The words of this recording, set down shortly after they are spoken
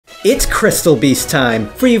It's Crystal Beast time!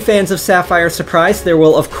 For you fans of Sapphire Surprise, there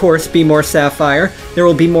will of course be more Sapphire. There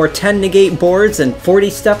will be more 10 negate boards and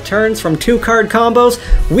 40 step turns from 2-card combos.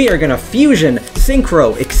 We are gonna fusion,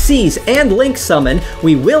 synchro, exceed, and link summon.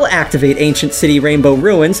 We will activate Ancient City Rainbow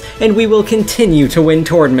Ruins, and we will continue to win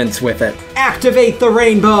tournaments with it. Activate the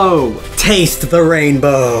rainbow! Taste the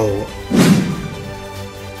rainbow!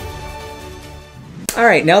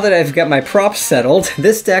 Alright, now that I've got my props settled,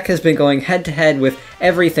 this deck has been going head-to-head with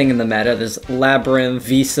everything in the meta. There's Labyrinth,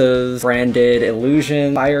 Visas, Branded,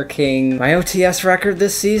 Illusion, Fire King. My OTS record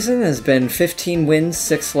this season has been 15 wins,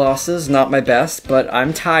 6 losses. Not my best, but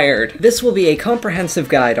I'm tired. This will be a comprehensive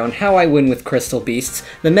guide on how I win with Crystal Beasts,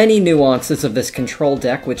 the many nuances of this control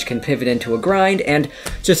deck which can pivot into a grind, and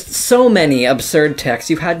just so many absurd techs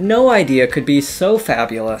you had no idea could be so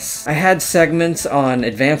fabulous. I had segments on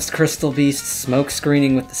Advanced Crystal Beasts, Smoke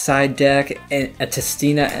Screening with the side deck, and a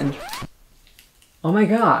Testina, and oh my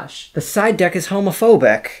gosh, the side deck is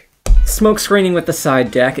homophobic. Smoke Screening with the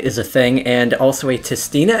side deck is a thing, and also a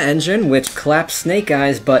Testina engine, which claps Snake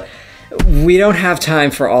Eyes, but we don't have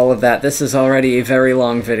time for all of that. This is already a very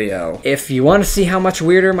long video. If you want to see how much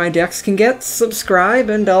weirder my decks can get, subscribe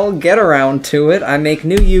and I'll get around to it. I make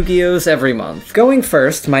new Yu-Gi-Ohs every month. Going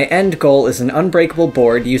first, my end goal is an unbreakable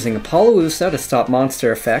board using Apollousa to stop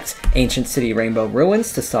monster effects, Ancient City Rainbow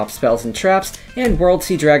Ruins to stop spells and traps, and World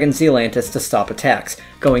Sea Dragon Vaylantz to stop attacks.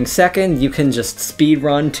 Going second, you can just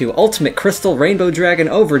speedrun to Ultimate Crystal Rainbow Dragon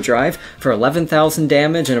Overdrive for 11,000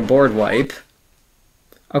 damage and a board wipe.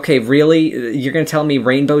 Okay, really? You're gonna tell me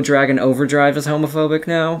Rainbow Dragon Overdrive is homophobic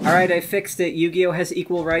now? Alright, I fixed it. Yu-Gi-Oh! Has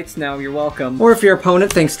equal rights now, you're welcome. Or if your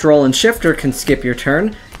opponent thinks Droll and Shifter can skip your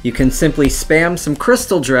turn, you can simply spam some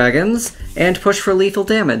Crystal Dragons and push for lethal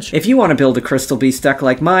damage. If you want to build a Crystal Beast deck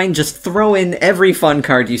like mine, just throw in every fun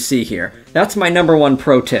card you see here. That's my #1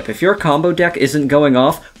 pro tip. If your combo deck isn't going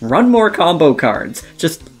off, run more combo cards.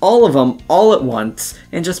 Just all of them, all at once,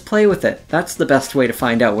 and just play with it. That's the best way to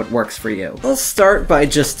find out what works for you. I'll start by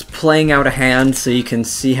just playing out a hand so you can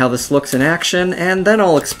see how this looks in action, and then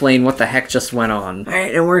I'll explain what the heck just went on.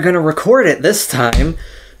 Alright, and we're gonna record it this time.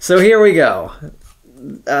 So here we go.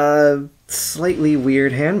 Slightly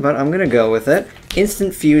weird hand, but I'm gonna go with it.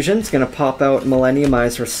 Instant Fusion's gonna pop out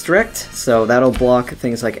Millenniumize Restrict, so that'll block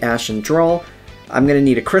things like Ash and Droll. I'm gonna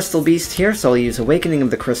need a Crystal Beast here, so I'll use Awakening of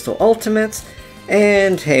the Crystal Ultimates.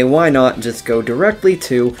 And hey, why not just go directly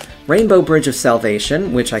to Rainbow Bridge of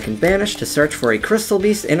Salvation, which I can banish to search for a Crystal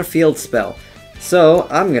Beast in a field spell. So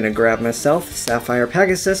I'm gonna grab myself Sapphire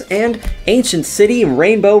Pegasus and Ancient City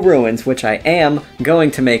Rainbow Ruins, which I am going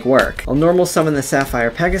to make work. I'll normal summon the Sapphire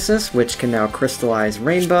Pegasus, which can now crystallize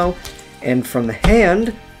Rainbow, and from the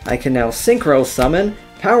hand, I can now synchro summon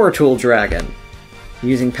Power Tool Dragon.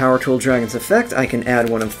 Using Power Tool Dragon's effect, I can add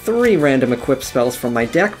one of 3 random equip spells from my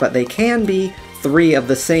deck, but they can be 3 of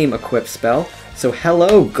the same equip spell, so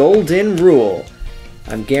hello Golden Rule.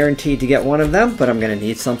 I'm guaranteed to get one of them, but I'm gonna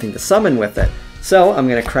need something to summon with it. So I'm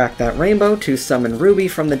going to crack that rainbow to summon Ruby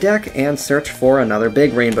from the deck and search for another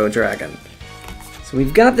big Rainbow Dragon. So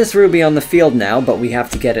we've got this Ruby on the field now, but we have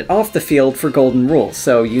to get it off the field for Golden Rule.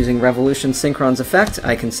 So using Revolution Synchron's effect,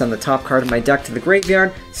 I can send the top card of my deck to the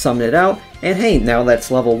graveyard, summon it out, and hey, now that's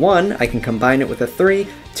level 1, I can combine it with a 3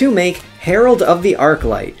 to make Herald of the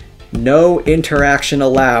Arclight. No interaction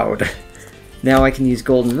allowed. Now I can use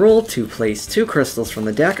Golden Rule to place 2 crystals from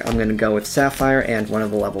the deck. I'm going to go with Sapphire and one of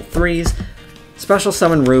the level 3s. Special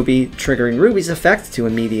summon Ruby, triggering Ruby's effect to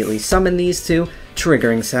immediately summon these 2,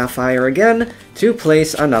 triggering Sapphire again to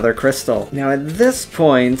place another crystal. Now at this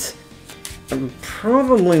point, I'm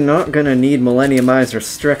probably not going to need Millenniumize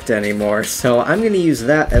Restrict anymore, so I'm going to use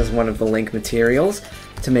that as one of the link materials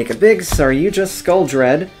to make a big Saryuja Skull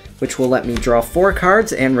Dread, which will let me draw 4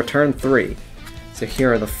 cards and return 3. So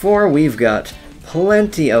here are the 4. We've got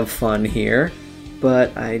plenty of fun here,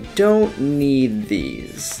 but I don't need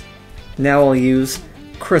these. Now I'll use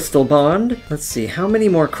Crystal Bond. Let's see, how many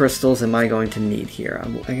more crystals am I going to need here?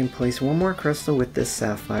 I can place 1 more crystal with this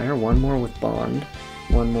Sapphire, 1 more with Bond,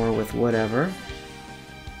 1 more with whatever.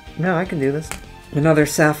 No, I can do this. Another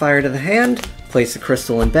Sapphire to the hand, place a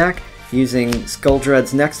crystal in back. Using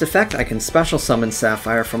Skulldread's next effect, I can special summon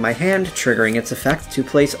Sapphire from my hand, triggering its effect to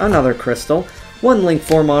place another crystal. 1 Link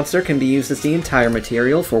 4 monster can be used as the entire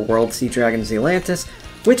material for World Sea Dragon Vaylantz,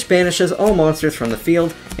 which banishes all monsters from the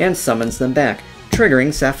field and summons them back,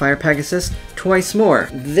 triggering Sapphire Pegasus twice more.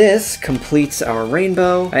 This completes our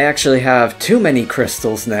rainbow. I actually have too many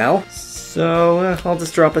crystals now, so I'll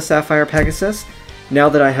just drop a Sapphire Pegasus. Now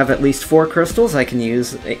that I have at least 4 crystals, I can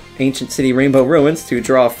use Ancient City Rainbow Ruins to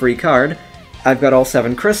draw a free card. I've got all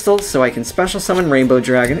 7 crystals, so I can special summon Rainbow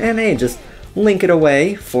Dragon, and hey, just link it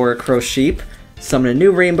away for Crowsheep, summon a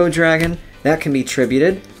new Rainbow Dragon. That can be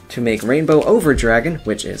tributed to make Rainbow Overdragon,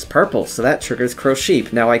 which is purple, so that triggers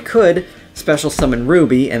Crowsheep. Now I could special summon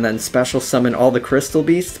Ruby and then special summon all the Crystal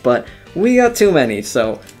Beasts, but we got too many,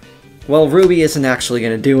 so... well, Ruby isn't actually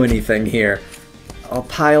going to do anything here. I'll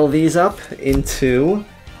pile these up into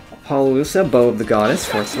Apollousa, Bow of the Goddess,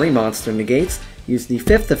 for 3 monster negates. Use the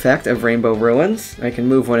 5th effect of Rainbow Ruins. I can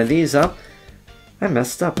move one of these up. I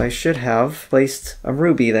messed up. I should have placed a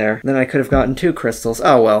Ruby there. Then I could have gotten 2 crystals.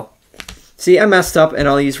 Oh well. See, I messed up, and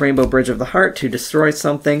I'll use Rainbow Bridge of the Heart to destroy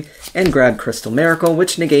something and grab Crystal Miracle,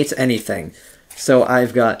 which negates anything. So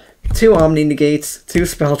I've got 2 Omni negates, 2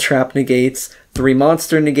 Spell Trap negates, 3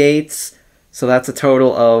 monster negates, so that's a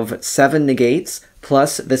total of 7 negates.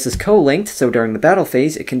 Plus, this is co-linked, so during the battle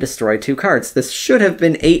phase, it can destroy 2 cards. This should have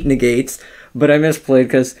been 8 negates, but I misplayed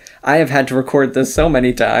because I have had to record this so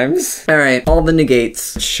many times. Alright, all the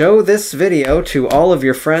negates. Show this video to all of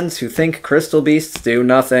your friends who think Crystal Beasts do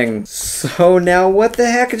nothing. So now what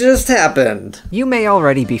the heck just happened? You may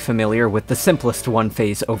already be familiar with the simplest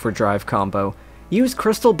one-phase Overdrive combo. Use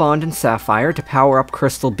Crystal Bond and Sapphire to power up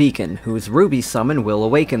Crystal Beacon, whose Ruby summon will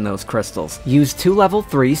awaken those crystals. Use 2 level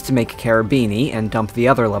 3s to make Carabini and dump the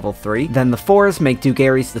other level 3, then the 4s make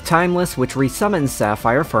Dugary's the Timeless, which resummons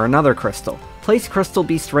Sapphire for another crystal. Place Crystal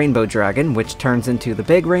Beast Rainbow Dragon, which turns into the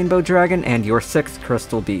big Rainbow Dragon and your 6th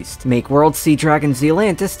Crystal Beast. Make World Sea Dragon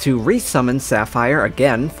Zealantis to resummon Sapphire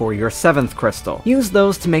again for your 7th crystal. Use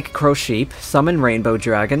those to make Crowsheep, summon Rainbow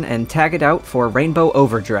Dragon, and tag it out for Rainbow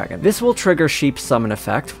Overdragon. This will trigger Sheep's summon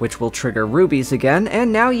effect, which will trigger Rubies again,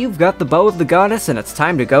 and now you've got the Bow of the Goddess and it's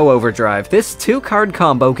time to go Overdrive. This 2-card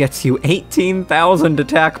combo gets you 18,000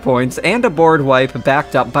 attack points and a board wipe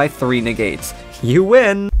backed up by 3 negates. You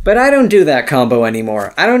win! But I don't do that combo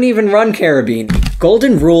anymore. I don't even run Carabini.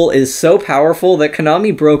 Golden Rule is so powerful that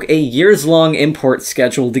Konami broke a years-long import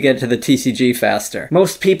schedule to get to the TCG faster.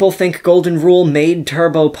 Most people think Golden Rule made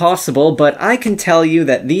Turbo possible, but I can tell you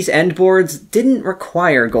that these end boards didn't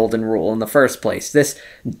require Golden Rule in the first place. This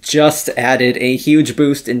just added a huge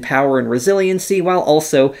boost in power and resiliency while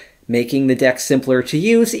also making the deck simpler to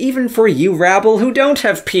use, even for you rabble who don't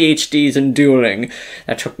have PhDs in dueling.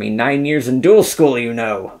 That took me 9 years in duel school, you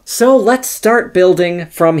know. So let's start building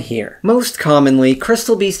from here. Most commonly,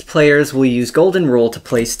 Crystal Beast players will use Golden Rule to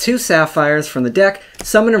place 2 Sapphires from the deck,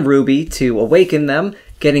 summon a Ruby to awaken them,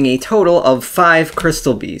 getting a total of 5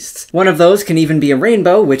 Crystal Beasts. One of those can even be a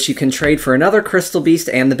Rainbow, which you can trade for another Crystal Beast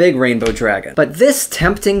and the big Rainbow Dragon. But this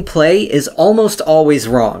tempting play is almost always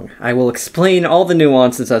wrong. I will explain all the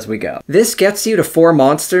nuances as we go. This gets you to 4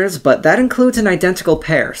 monsters, but that includes an identical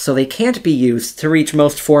pair, so they can't be used to reach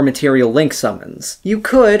most 4 material link summons. You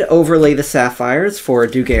could overlay the Sapphires for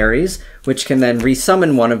Dugary's, which can then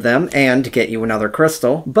resummon one of them and get you another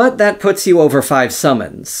crystal, but that puts you over 5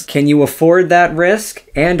 summons. Can you afford that risk?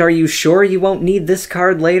 And are you sure you won't need this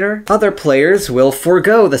card later? Other players will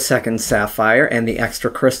forego the 2nd Sapphire and the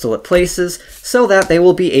extra crystal it places, so that they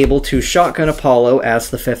will be able to shotgun Apollo as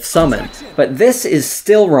the 5th summon. But this is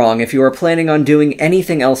still wrong if you are planning on doing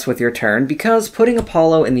anything else with your turn, because putting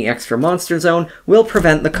Apollo in the extra monster zone will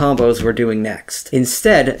prevent the combos we're doing next.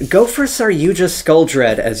 Instead, go for Saryuja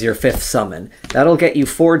Skulldread as your 5th summon. That'll get you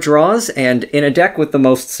 4 draws, and in a deck with the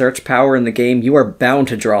most search power in the game, you are bound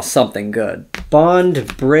to draw something good. Bond,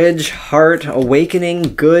 Bridge, Heart,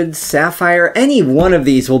 Awakening, Good, Sapphire, any one of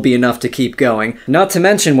these will be enough to keep going, not to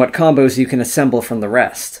mention what combos you can assemble from the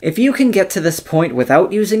rest. If you can get to this point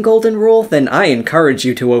without using Golden Rule, then I encourage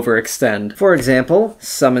you to overextend. For example,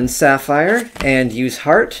 summon Sapphire, and use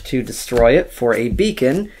Heart to destroy it for a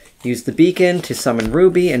Beacon. Use the Beacon to summon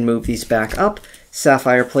Ruby and move these back up.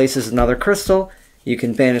 Sapphire places another crystal, you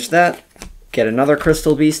can banish that, get another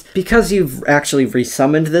Crystal Beast. Because you've actually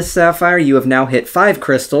resummoned this Sapphire, you have now hit 5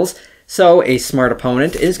 crystals, so a smart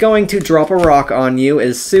opponent is going to drop a rock on you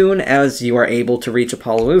as soon as you are able to reach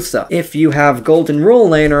Apollousa. If you have Golden Rule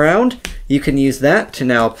laying around, you can use that to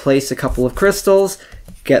now place a couple of crystals,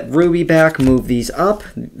 get Ruby back, move these up,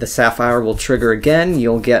 the Sapphire will trigger again,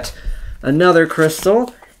 you'll get another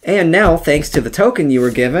crystal, and now, thanks to the token you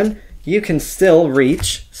were given, you can still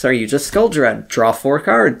reach Saryuja Skulldread, draw 4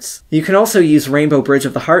 cards. You can also use Rainbow Bridge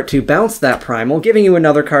of the Heart to bounce that Primal, giving you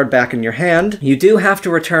another card back in your hand. You do have to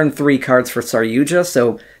return 3 cards for Saryuja,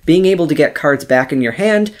 so being able to get cards back in your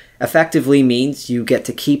hand effectively means you get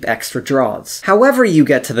to keep extra draws. However you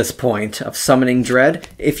get to this point of summoning Dread,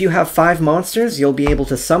 if you have 5 monsters, you'll be able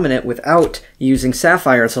to summon it without using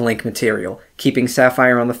Sapphire as a link material. Keeping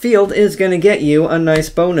Sapphire on the field is going to get you a nice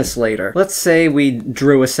bonus later. Let's say we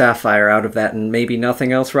drew a Sapphire out of that and maybe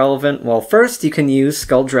nothing else relevant. Well, first you can use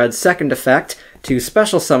Skulldread's 2nd effect to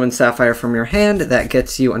special summon Sapphire from your hand. That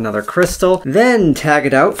gets you another crystal. Then tag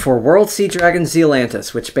it out for World Sea Dragon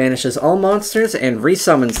Vaylantz, which banishes all monsters and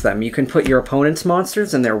resummons them. You can put your opponent's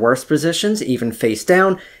monsters in their worst positions, even face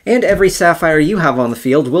down, and every Sapphire you have on the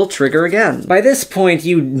field will trigger again. By this point,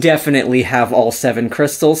 you definitely have all 7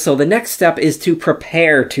 crystals, so the next step is to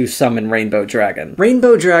prepare to summon Rainbow Dragon.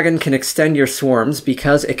 Rainbow Dragon can extend your swarms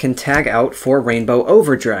because it can tag out for Rainbow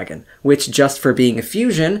Overdrive, which, just for being a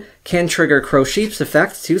fusion, can trigger Crowsheep's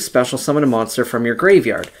effect to special summon a monster from your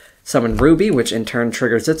graveyard. Summon Ruby, which in turn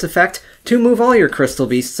triggers its effect, to move all your crystal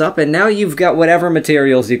beasts up, and now you've got whatever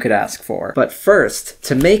materials you could ask for. But first,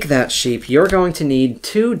 to make that sheep, you're going to need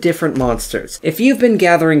 2 different monsters. If you've been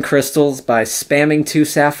gathering crystals by spamming 2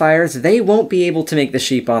 sapphires, they won't be able to make the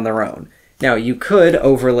sheep on their own. Now, you could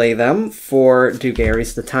overlay them for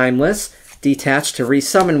Dugary's the Timeless, detach to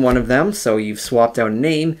resummon one of them, so you've swapped out a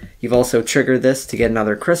name. You've also triggered this to get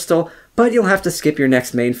another crystal, but you'll have to skip your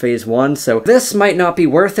next main phase 1, so this might not be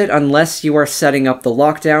worth it unless you are setting up the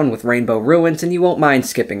lockdown with Rainbow Ruins and you won't mind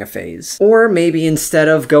skipping a phase. Or maybe instead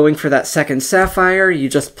of going for that second sapphire, you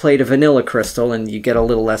just played a vanilla crystal and you get a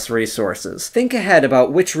little less resources. Think ahead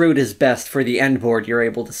about which route is best for the end board you're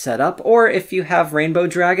able to set up, or if you have Rainbow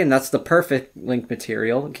Dragon, that's the perfect link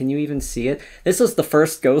material. Can you even see it? This was the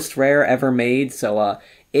first ghost rare ever made, so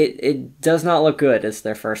It does not look good as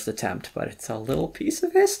their first attempt, but it's a little piece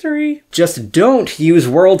of history. Just don't use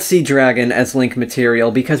World Sea Dragon as link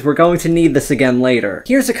material, because we're going to need this again later.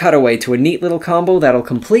 Here's a cutaway to a neat little combo that'll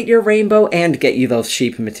complete your rainbow and get you those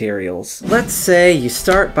sheep materials. Let's say you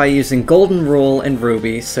start by using Golden Rule and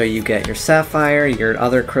Ruby, so you get your Sapphire, your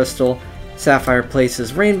other crystal. Sapphire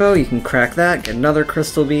places Rainbow, you can crack that, get another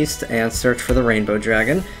crystal beast, and search for the Rainbow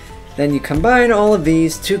Dragon. Then you combine all of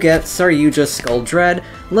these to get Saryuja Skull Dread.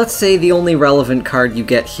 Let's say the only relevant card you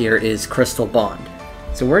get here is Crystal Bond.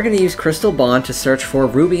 So we're going to use Crystal Bond to search for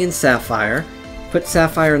Ruby and Sapphire, put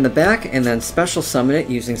Sapphire in the back, and then special summon it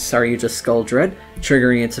using Saryuja Skull Dread,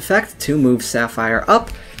 triggering its effect to move Sapphire up,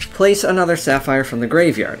 place another Sapphire from the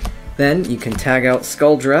graveyard. Then you can tag out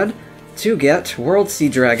Skull Dread to get World Sea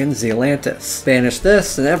Dragon Vaylantz. Banish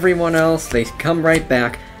this and everyone else, they come right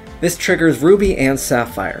back. This triggers Ruby and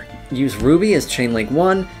Sapphire. Use Ruby as Chainlink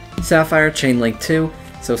 1, Sapphire Chainlink 2,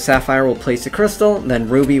 so Sapphire will place a crystal, then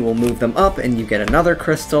Ruby will move them up and you get another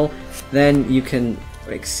crystal. Then you can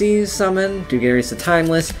Xyz summon, Dugary's the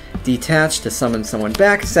Timeless, detach to summon someone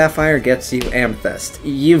back, Sapphire gets you Amethyst.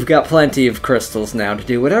 You've got plenty of crystals now to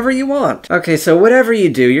do whatever you want. Okay, so whatever you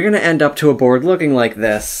do, you're going to end up to a board looking like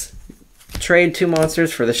this. Trade 2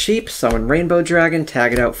 monsters for the sheep, summon Rainbow Dragon,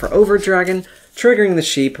 tag it out for Overdragon, triggering the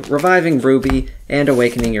sheep, reviving Ruby, and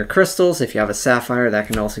awakening your crystals. If you have a Sapphire, that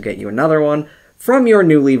can also get you another one. From your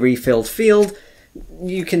newly refilled field,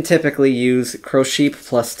 you can typically use Crowsheep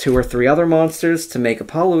plus 2 or 3 other monsters to make a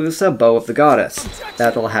Palusa Bow of the Goddess.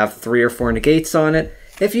 That'll have 3 or 4 negates on it.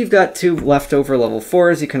 If you've got 2 leftover level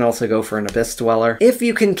 4s, you can also go for an Abyss Dweller. If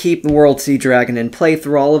you can keep the World Sea Dragon in play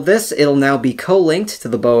through all of this, it'll now be co-linked to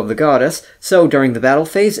the Bow of the Goddess, so during the battle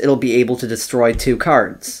phase, it'll be able to destroy 2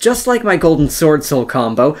 cards. Just like my Golden Sword Soul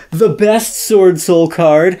combo, the best Sword Soul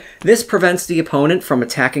card, this prevents the opponent from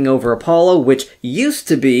attacking over Apollo, which used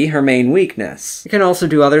to be her main weakness. You can also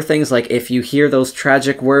do other things like if you hear those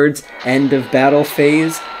tragic words, end of battle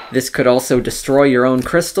phase, this could also destroy your own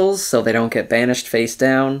crystals, so they don't get banished face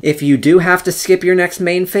down. If you do have to skip your next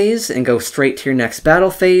main phase and go straight to your next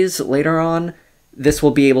battle phase later on, this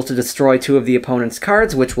will be able to destroy 2 of the opponent's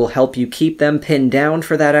cards, which will help you keep them pinned down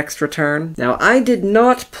for that extra turn. Now, I did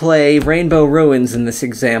not play Rainbow Ruins in this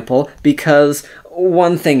example, because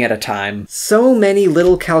one thing at a time. So many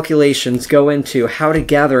little calculations go into how to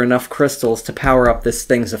gather enough crystals to power up this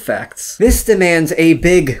thing's effects. This demands a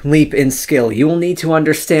big leap in skill. You will need to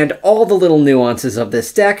understand all the little nuances of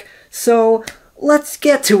this deck, so let's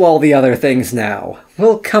get to all the other things now.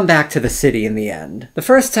 We'll come back to the city in the end. The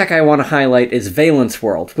first tech I want to highlight is Vaylantz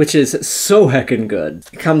World, which is so heckin' good.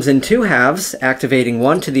 It comes in 2 halves, activating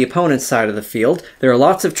 1 to the opponent's side of the field. There are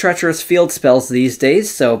lots of treacherous field spells these days,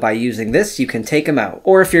 so by using this you can take them out.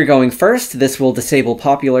 Or if you're going first, this will disable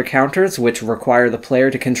popular counters, which require the player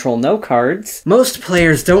to control no cards. Most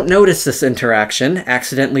players don't notice this interaction,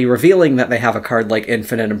 accidentally revealing that they have a card like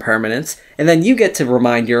Infinite Impermanence, and then you get to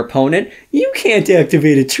remind your opponent, you can't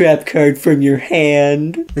activate a trap card from your hand.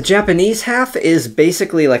 The Japanese half is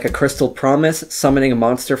basically like a Crystal Promise, summoning a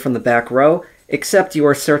monster from the back row, except you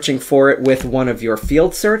are searching for it with one of your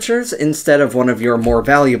field searchers instead of one of your more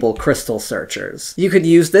valuable crystal searchers. You could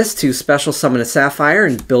use this to special summon a Sapphire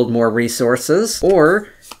and build more resources, or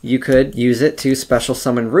you could use it to special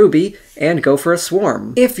summon Ruby and go for a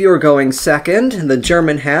swarm. If you're going second, the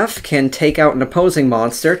German half can take out an opposing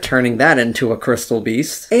monster, turning that into a Crystal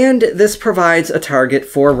Beast. And this provides a target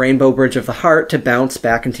for Rainbow Bridge of the Heart to bounce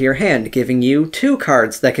back into your hand, giving you 2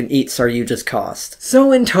 cards that can eat Saryuja's cost.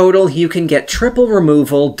 So in total, you can get triple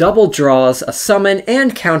removal, double draws, a summon,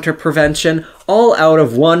 and counter prevention, all out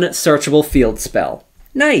of one searchable field spell.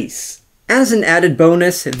 Nice! As an added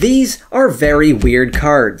bonus, these are very weird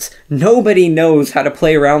cards. Nobody knows how to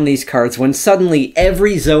play around these cards when suddenly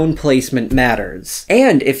every zone placement matters.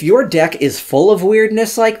 And if your deck is full of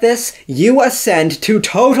weirdness like this, you ascend to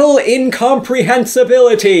total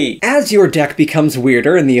incomprehensibility! As your deck becomes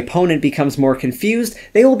weirder and the opponent becomes more confused,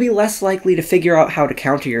 they will be less likely to figure out how to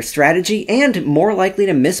counter your strategy and more likely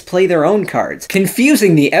to misplay their own cards.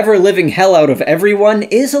 Confusing the ever-living hell out of everyone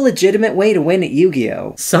is a legitimate way to win at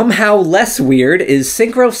Yu-Gi-Oh! Somehow less weird is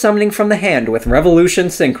synchro summoning from the hand with Revolution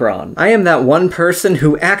Synchron. I am that one person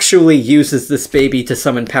who actually uses this baby to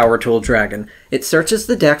summon Power Tool Dragon. It searches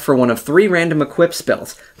the deck for one of 3 random equip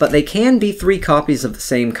spells, but they can be 3 copies of the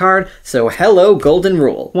same card, so hello Golden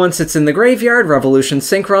Rule. Once it's in the graveyard, Revolution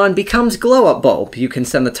Synchron becomes Glow Up Bulb. You can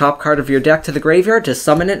send the top card of your deck to the graveyard to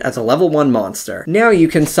summon it as a level 1 monster. Now you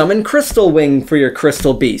can summon Crystal Wing for your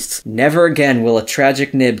Crystal Beasts. Never again will a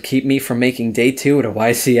tragic nib keep me from making day 2 at a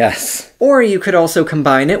YCS. Or you could also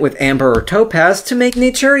combine it with Amber or Topaz to make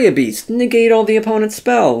Naturia Beast, negate all the opponent's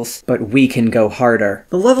spells. But we can go harder.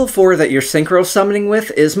 The level 4 that you're synchro summoning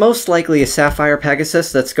with is most likely a Sapphire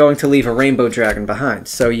Pegasus that's going to leave a Rainbow Dragon behind,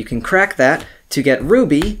 so you can crack that to get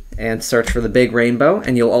Ruby and search for the big rainbow,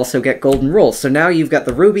 and you'll also get Golden Rule. So now you've got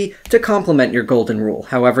the Ruby to complement your Golden Rule.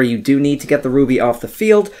 However, you do need to get the Ruby off the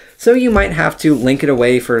field, so you might have to link it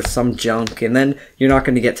away for some junk, and then you're not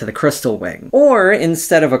going to get to the Crystal Wing. Or,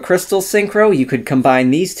 instead of a Crystal Synchro, you could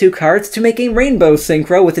combine these 2 cards to make a Rainbow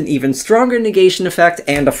Synchro with an even stronger negation effect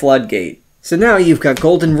and a Floodgate. So now you've got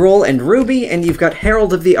Golden Rule and Ruby, and you've got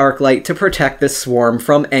Herald of the Arclight to protect this swarm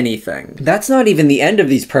from anything. That's not even the end of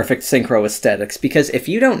these perfect synchro aesthetics, because if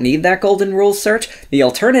you don't need that Golden Rule search, the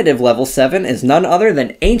alternative level 7 is none other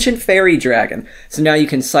than Ancient Fairy Dragon. So now you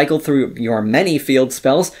can cycle through your many field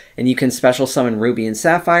spells, and you can special summon Ruby and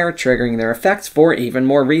Sapphire, triggering their effects for even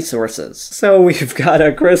more resources. So we've got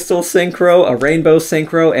a Crystal Synchro, a Rainbow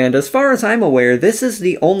Synchro, and as far as I'm aware, this is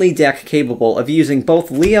the only deck capable of using both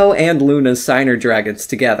Leo and Luna's Signer Dragons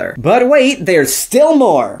together. But wait, there's still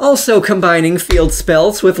more! Also combining field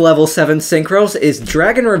spells with level 7 synchros is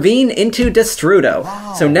Dragon Ravine into Destrudo.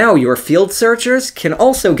 Wow. So now your field searchers can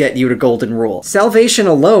also get you to Golden Rule. Salvation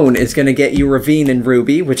alone is going to get you Ravine and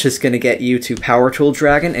Ruby, which is going to get you to Power Tool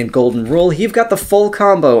Dragon and Golden Rule. You've got the full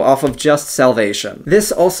combo off of just Salvation.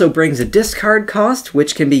 This also brings a discard cost,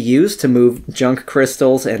 which can be used to move junk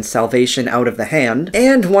crystals and Salvation out of the hand.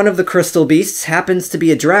 And one of the Crystal Beasts happens to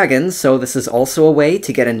be a dragon, so this is also a way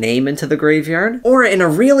to get a name into the graveyard. Or in a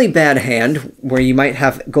really bad hand, where you might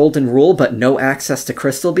have Golden Rule but no access to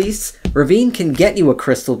Crystal Beasts, Ravine can get you a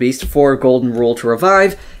Crystal Beast for Golden Rule to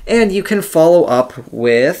revive, and you can follow up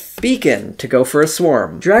with Beacon to go for a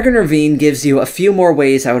swarm. Dragon Ravine gives you a few more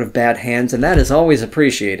ways out of bad hands, and that is always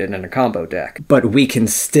appreciated in a combo deck. But we can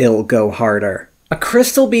still go harder. A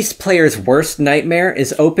Crystal Beast player's worst nightmare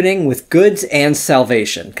is opening with goods and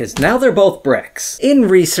salvation, because now they're both bricks. In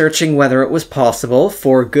researching whether it was possible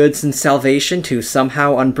for goods and salvation to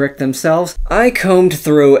somehow unbrick themselves, I combed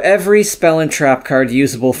through every spell and trap card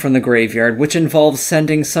usable from the graveyard, which involves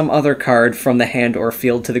sending some other card from the hand or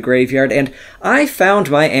field to the graveyard, and I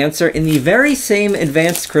found my answer in the very same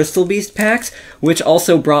Advanced Crystal Beast packs, which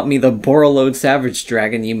also brought me the Borreload Savage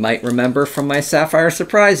Dragon you might remember from my Sapphire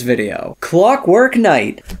Surprise video. Clockwork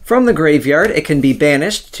Knight. From the graveyard, it can be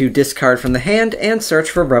banished to discard from the hand and search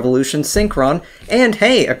for Revolution Synchron, and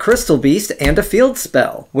hey, a Crystal Beast and a field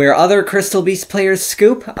spell. Where other Crystal Beast players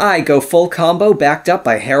scoop, I go full combo backed up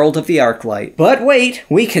by Herald of the Arclight. But wait,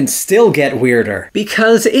 we can still get weirder.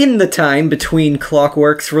 Because in the time between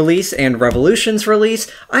Clockwork's release and Revolution's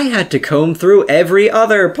release, I had to comb through every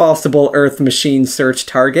other possible Earth Machine search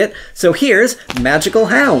target, so here's Magical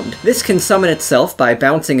Hound. This can summon itself by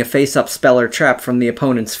bouncing a face-up spell or trap from the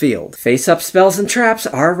opponent's field. Face-up spells and traps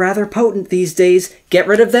are rather potent these days. Get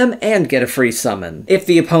rid of them and get a free summon. If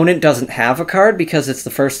the opponent doesn't have a card because it's the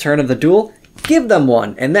first turn of the duel, give them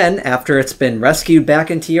one, and then, after it's been rescued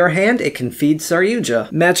back into your hand, it can feed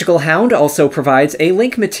Saryuja. Magical Hound also provides a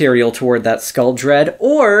link material toward that Skull Dread,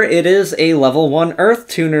 or it is a level 1 Earth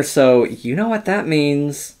Tuner, so you know what that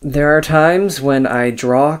means. There are times when I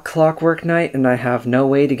draw Clockwork Knight and I have no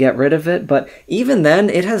way to get rid of it, but even then,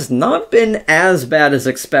 it has not been as bad as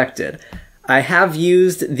expected. I have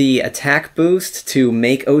used the attack boost to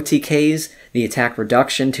make OTKs, the attack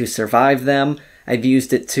reduction to survive them. I've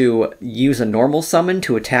used it to use a normal summon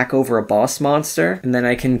to attack over a boss monster, and then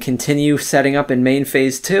I can continue setting up in main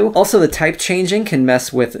phase 2. Also, the type changing can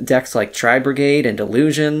mess with decks like Tri-Brigade and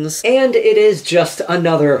Illusions. And it is just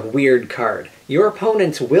another weird card. Your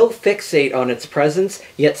opponents will fixate on its presence,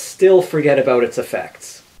 yet still forget about its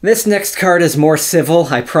effects. This next card is more civil,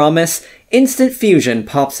 I promise. Instant Fusion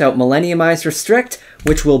pops out Millenniumized Restrict,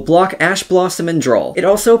 which will block Ash Blossom and Droll. It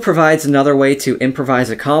also provides another way to improvise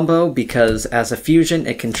a combo, because as a fusion,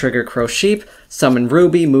 it can trigger Crow Sheep, summon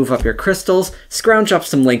Ruby, move up your crystals, scrounge up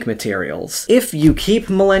some link materials. If you keep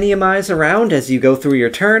Millenniumize around as you go through your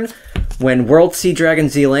turn, when World Sea Dragon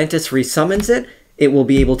Vaylantz resummons it, it will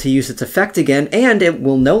be able to use its effect again, and it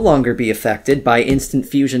will no longer be affected by Instant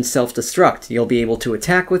Fusion Self-Destruct. You'll be able to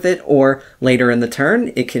attack with it, or later in the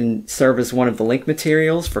turn, it can serve as one of the link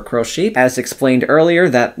materials for Crow Sheep. As explained earlier,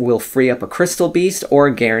 that will free up a Crystal Beast,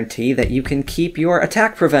 or guarantee that you can keep your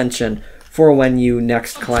attack prevention for when you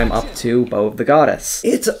next climb up to Bow of the Goddess.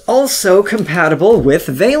 It's also compatible with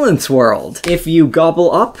Vaylantz World. If you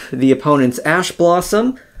gobble up the opponent's Ash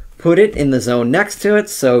Blossom, put it in the zone next to it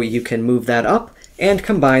so you can move that up, and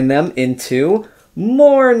combine them into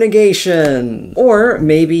more negation. Or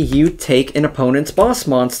maybe you take an opponent's boss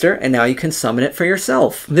monster and now you can summon it for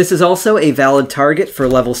yourself. This is also a valid target for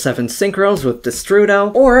level 7 synchros with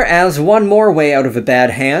Destrudo, or as one more way out of a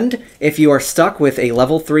bad hand, if you are stuck with a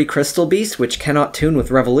level 3 Crystal Beast which cannot tune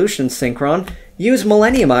with Revolution Synchron, use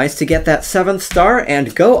Millenniumize to get that 7th star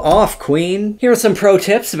and go off, queen! Here are some pro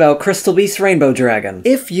tips about Crystal Beast Rainbow Dragon.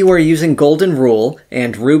 If you are using Golden Rule,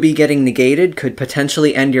 and Ruby getting negated could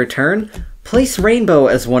potentially end your turn, place Rainbow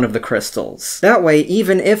as one of the crystals. That way,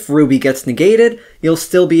 even if Ruby gets negated, you'll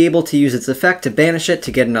still be able to use its effect to banish it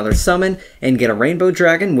to get another summon, and get a Rainbow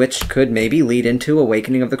Dragon, which could maybe lead into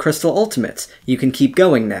Awakening of the Crystal Ultimates. You can keep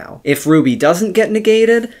going now. If Ruby doesn't get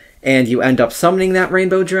negated, and you end up summoning that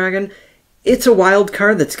Rainbow Dragon, it's a wild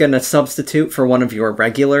card that's going to substitute for one of your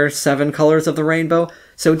regular 7 colors of the rainbow,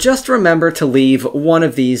 so just remember to leave one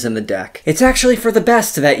of these in the deck. It's actually for the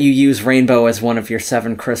best that you use Rainbow as one of your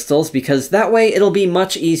 7 crystals, because that way it'll be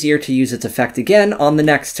much easier to use its effect again on the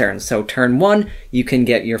next turn. So turn 1, you can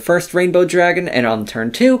get your first Rainbow Dragon, and on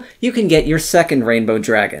turn 2, you can get your second Rainbow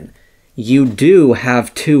Dragon. You do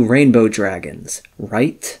have 2 Rainbow Dragons,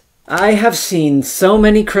 right? I have seen so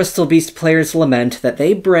many Crystal Beast players lament that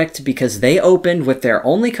they bricked because they opened with their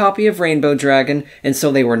only copy of Rainbow Dragon, and so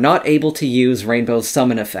they were not able to use Rainbow's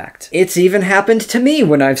summon effect. It's even happened to me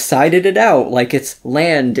when I've sided it out, like it's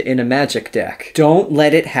land in a Magic deck. Don't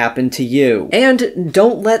let it happen to you. And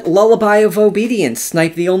don't let Lullaby of Obedience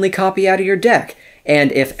snipe the only copy out of your deck.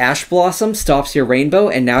 And if Ash Blossom stops your Rainbow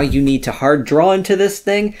and now you need to hard draw into this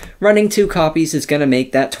thing, running 2 copies is going to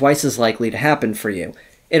make that twice as likely to happen for you.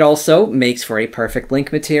 It also makes for a perfect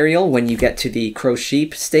link material when you get to the Crow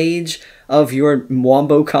Sheep stage of your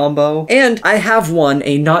Wombo combo. And I have won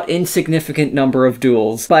a not insignificant number of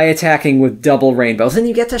duels by attacking with double rainbows, and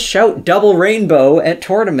you get to shout double rainbow at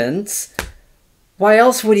tournaments. Why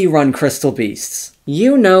else would you run Crystal Beasts?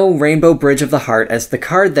 You know Rainbow Bridge of the Heart as the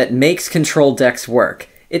card that makes control decks work.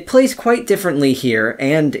 It plays quite differently here,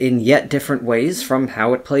 and in yet different ways from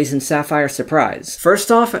how it plays in Sapphire Surprise. First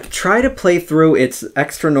off, try to play through its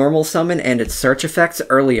extra normal summon and its search effects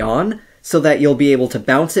early on, so that you'll be able to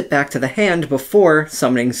bounce it back to the hand before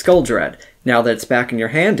summoning Skull Dread. Now that it's back in your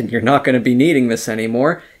hand and you're not going to be needing this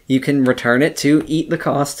anymore, you can return it to eat the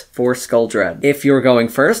cost for Skull Dread. If you're going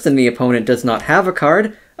first and the opponent does not have a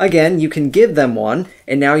card, again, you can give them one,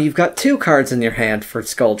 and now you've got 2 cards in your hand for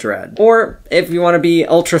Skull Dread. Or, if you want to be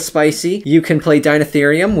ultra spicy, you can play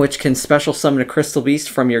Dinotherium, which can special summon a Crystal Beast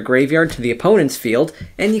from your graveyard to the opponent's field,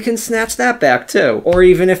 and you can snatch that back too. Or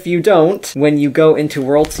even if you don't, when you go into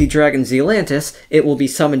World Sea Dragon Vaylantz, it will be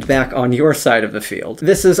summoned back on your side of the field.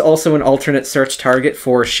 This is also an alternate search target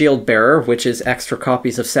for Shield Bearer, which is extra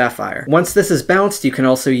copies of Sapphire. Once this is bounced, you can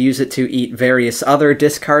also use it to eat various other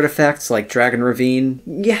discard effects like Dragon Ravine.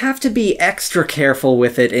 You have to be extra careful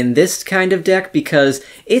with it in this kind of deck because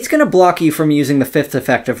it's going to block you from using the 5th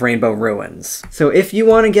effect of Rainbow Ruins. So if you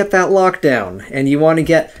want to get that lockdown, and you want to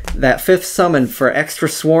get that 5th summon for extra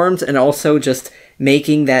swarms and also just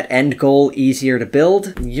making that end goal easier to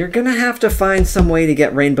build, you're gonna have to find some way to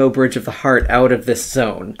get Rainbow Bridge of the Heart out of this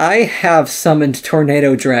zone. I have summoned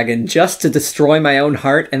Tornado Dragon just to destroy my own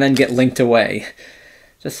heart and then get linked away.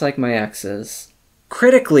 Just like my exes.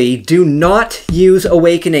 Critically, do not use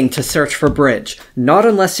Awakening to search for Bridge, not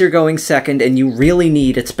unless you're going second and you really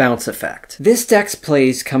need its bounce effect. This deck's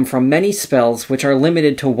plays come from many spells which are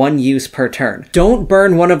limited to one use per turn. Don't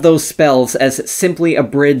burn one of those spells as simply a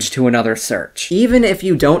bridge to another search. Even if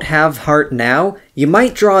you don't have Heart now, you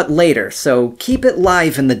might draw it later, so keep it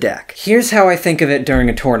live in the deck. Here's how I think of it during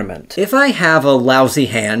a tournament. If I have a lousy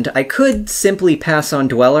hand, I could simply pass on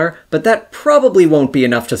Dweller, but that probably won't be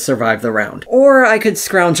enough to survive the round. Or I could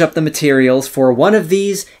scrounge up the materials for one of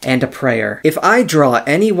these and a Prayer. If I draw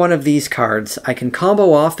any one of these cards, I can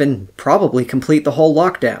combo off and probably complete the whole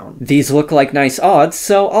lockdown. These look like nice odds,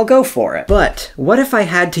 so I'll go for it. But what if I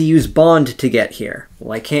had to use Bond to get here?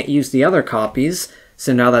 Well, I can't use the other copies,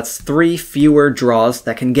 so now that's 3 fewer draws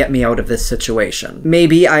that can get me out of this situation.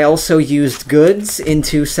 Maybe I also used Goods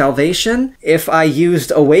into Salvation. If I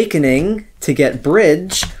used Awakening to get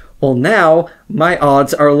Bridge, well now, my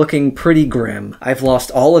odds are looking pretty grim. I've lost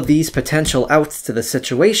all of these potential outs to the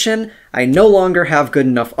situation, I no longer have good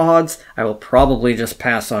enough odds, I will probably just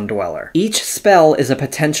pass on Dweller. Each spell is a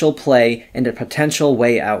potential play and a potential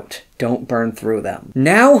way out. Don't burn through them.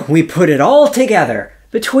 Now we put it all together!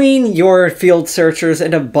 Between your field searchers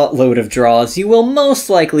and a buttload of draws, you will most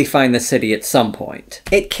likely find the city at some point.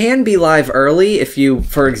 It can be live early if you,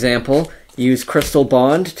 for example, use Crystal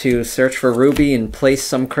Bond to search for Ruby and place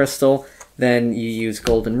some crystal, then you use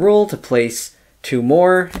Golden Rule to place 2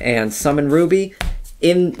 more and summon Ruby.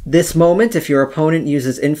 In this moment, if your opponent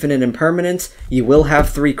uses Infinite Impermanence, you will have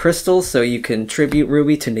 3 crystals, so you can tribute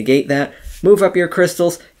Ruby to negate that. Move up your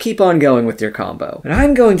crystals, keep on going with your combo. And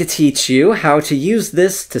I'm going to teach you how to use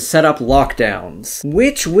this to set up lockdowns,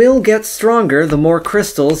 which will get stronger the more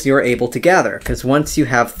crystals you're able to gather, because once you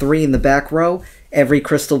have 3 in the back row, every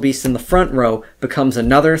crystal beast in the front row becomes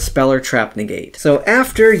another spell or trap negate. So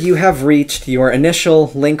after you have reached your initial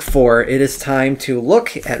Link 4, it is time to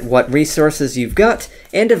look at what resources you've got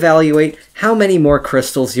and evaluate how many more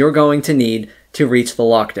crystals you're going to need to reach the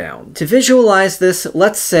lockdown. To visualize this,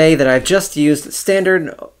 let's say that I've just used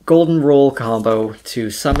standard Golden Rule combo to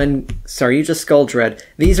summon Saryuja Skulldread.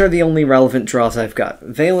 These are the only relevant draws I've got.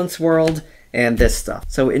 Vaylantz World, and this stuff.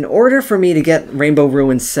 So in order for me to get Rainbow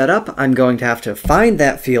Ruins set up, I'm going to have to find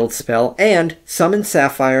that field spell and summon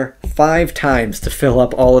Sapphire 5 times to fill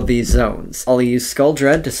up all of these zones. I'll use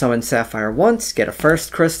Skulldread to summon Sapphire once, get a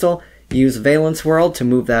first crystal, use Vaylantz World to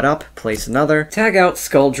move that up, place another, tag out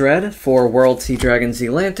Skulldread for World Sea Dragon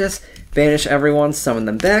Zealantis, banish everyone, summon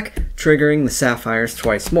them back, triggering the Sapphires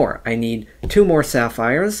twice more. I need 2 more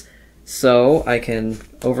Sapphires, so I can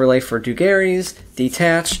overlay for Dugaries,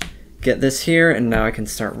 detach, get this here, and now I can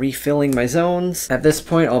start refilling my zones. At this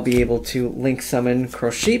point, I'll be able to link summon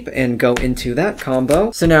Crosheep and go into that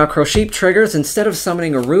combo. So now Crosheep triggers, instead of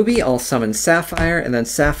summoning a Ruby, I'll summon Sapphire, and then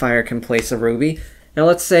Sapphire can place a Ruby. Now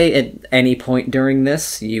let's say at any point during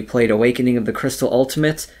this, you played Awakening of the Crystal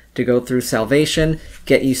Ultimates to go through Salvation,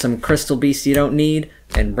 get you some Crystal Beast you don't need,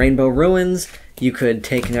 and Rainbow Ruins. You could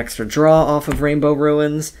take an extra draw off of Rainbow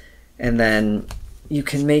Ruins, and then you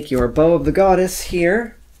can make your Bow of the Goddess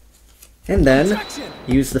here, and then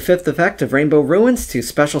use the 5th effect of Rainbow Ruins to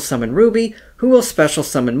special summon Ruby, who will special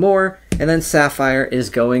summon more, and then Sapphire is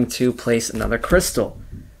going to place another crystal.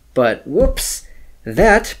 But whoops,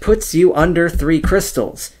 that puts you under 3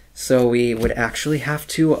 crystals. So we would actually have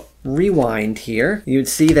to rewind here. You'd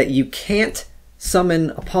see that you can't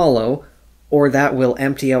summon Apollo, or that will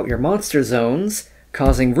empty out your monster zones,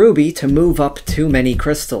 causing Ruby to move up too many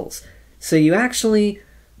crystals. So you actually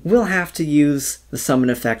will have to use the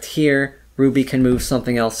summon effect here. Ruby can move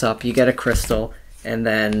something else up, you get a crystal, and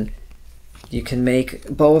then you can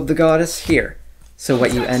make Bow of the Goddess here. So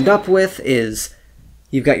what you end up with is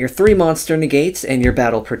you've got your 3 monster negates and your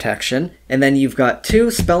battle protection, and then you've got 2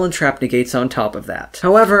 spell and trap negates on top of that.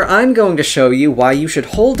 However, I'm going to show you why you should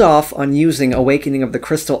hold off on using Awakening of the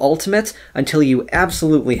Crystal Ultimate until you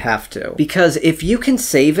absolutely have to. Because if you can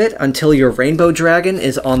save it until your Rainbow Dragon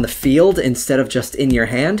is on the field instead of just in your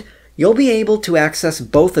hand, you'll be able to access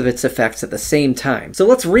both of its effects at the same time. So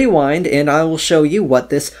let's rewind and I will show you what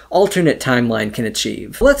this alternate timeline can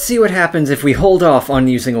achieve. Let's see what happens if we hold off on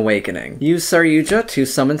using Awakening. Use Saryuja to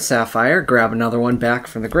summon Sapphire, grab another one back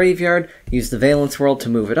from the graveyard, use the Vaylantz World to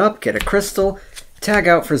move it up, get a crystal, tag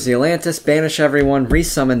out for Zealantis, banish everyone,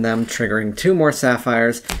 resummon them, triggering 2 more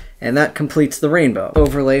Sapphires, and that completes the rainbow.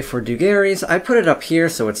 Overlay for Dugaries, I put it up here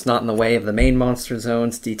so it's not in the way of the main monster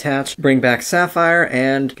zones. Detach, bring back Sapphire,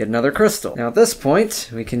 and get another crystal. Now at this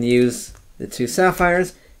point, we can use the 2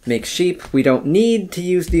 Sapphires, make Sheep. We don't need to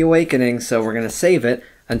use the Awakening, so we're going to save it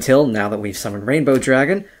until, now that we've summoned Rainbow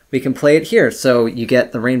Dragon, we can play it here. So you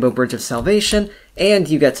get the Rainbow Bridge of Salvation, and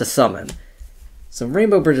you get to summon. So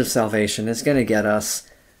Rainbow Bridge of Salvation is going to get us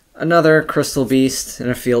another Crystal Beast and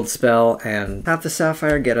a field spell, and have the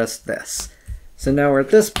Sapphire get us this. So now we're at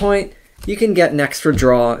this point. You can get an extra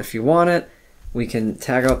draw if you want it. We can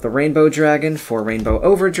tag out the Rainbow Dragon for Rainbow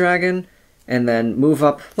Overdragon, and then move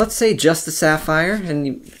up, let's say, just the Sapphire,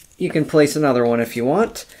 and you can place another one if you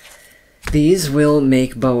want. These will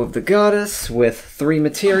make Bow of the Goddess with 3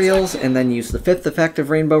 materials, and then use the 5th effect of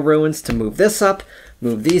Rainbow Ruins to move this up,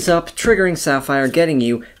 move these up, triggering Sapphire, getting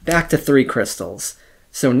you back to 3 crystals.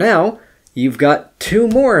 So now, you've got 2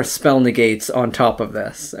 more spell negates on top of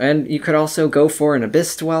this, and you could also go for an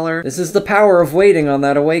Abyss Dweller. This is the power of waiting on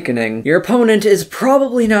that awakening. Your opponent is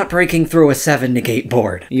probably not breaking through a 7 negate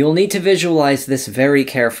board. You'll need to visualize this very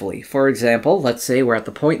carefully. For example, let's say we're at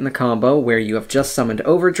the point in the combo where you have just summoned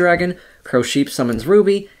Overdragon, Crowsheep summons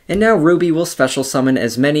Ruby, and now Ruby will special summon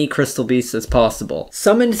as many Crystal Beasts as possible.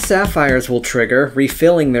 Summoned Sapphires will trigger,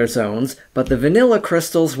 refilling their zones, but the vanilla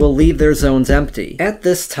crystals will leave their zones empty. At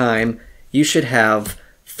this time, you should have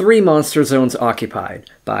 3 monster zones occupied,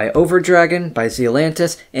 by Overdragon, by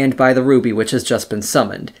Vaylantz, and by the Ruby, which has just been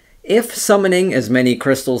summoned. If summoning as many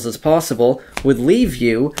crystals as possible would leave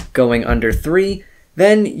you going under 3,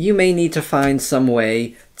 then you may need to find some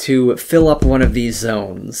way to fill up one of these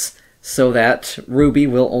zones, so that Ruby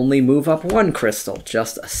will only move up 1 crystal,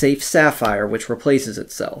 just a safe Sapphire which replaces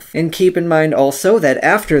itself. And keep in mind also that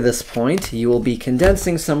after this point, you will be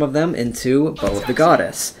condensing some of them into Bow of the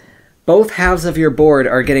Goddess. Both halves of your board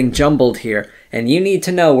are getting jumbled here, and you need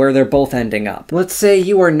to know where they're both ending up. Let's say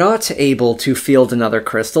you are not able to field another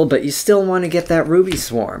crystal, but you still want to get that Ruby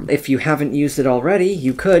Swarm. If you haven't used it already,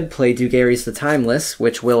 you could play Dugary's the Timeless,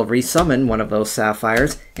 which will resummon one of those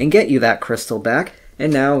Sapphires, and get you that crystal back,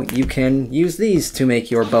 and now you can use these to make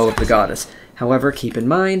your Bow of the Goddess. However, keep in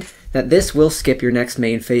mind that this will skip your next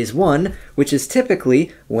main phase 1, which is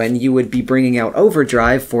typically when you would be bringing out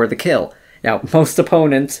Overdrive for the kill. Now, most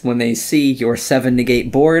opponents, when they see your 7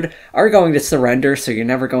 negate board, are going to surrender, so you're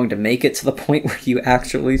never going to make it to the point where you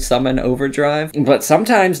actually summon Overdrive. But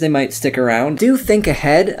sometimes they might stick around. Do think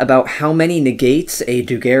ahead about how many negates a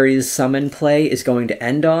Dugary's summon play is going to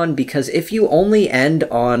end on, because if you only end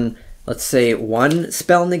on, let's say, 1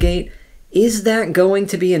 spell negate, is that going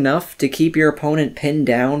to be enough to keep your opponent pinned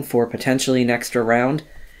down for potentially an extra round?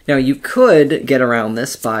 Now, you could get around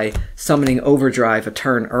this by summoning Overdrive a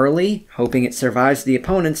turn early, hoping it survives the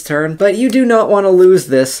opponent's turn, but you do not want to lose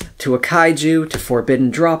this to a Kaiju, to Forbidden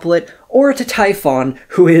Droplet, or to Typhon,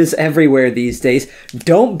 who is everywhere these days.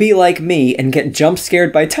 Don't be like me and get jump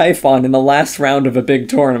scared by Typhon in the last round of a big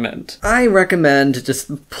tournament. I recommend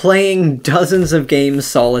just playing dozens of games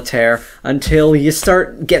solitaire until you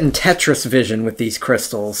start getting Tetris vision with these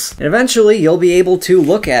crystals. And eventually you'll be able to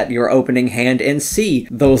look at your opening hand and see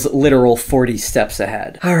those literal 40 steps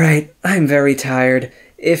ahead. Alright, I'm very tired.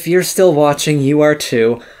 If you're still watching, you are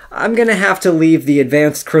too. I'm gonna have to leave the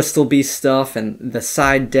advanced Crystal Beast stuff and the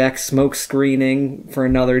side deck smoke screening for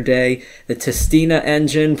another day, the Testina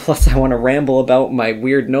engine, plus I want to ramble about my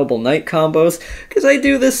weird Noble Knight combos, because I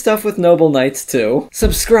do this stuff with Noble Knights too.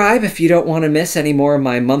 Subscribe if you don't want to miss any more of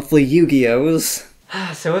my monthly Yu-Gi-Ohs.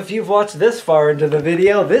 So if you've watched this far into the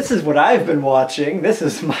video, this is what I've been watching. This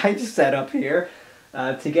is my setup here.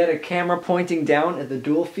 To get a camera pointing down at the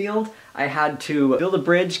dual field, I had to build a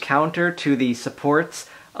bridge counter to the supports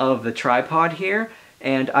of the tripod here,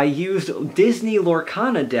 and I used Disney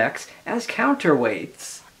Lorcana decks as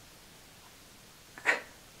counterweights.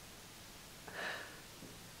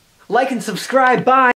 Like and subscribe, bye!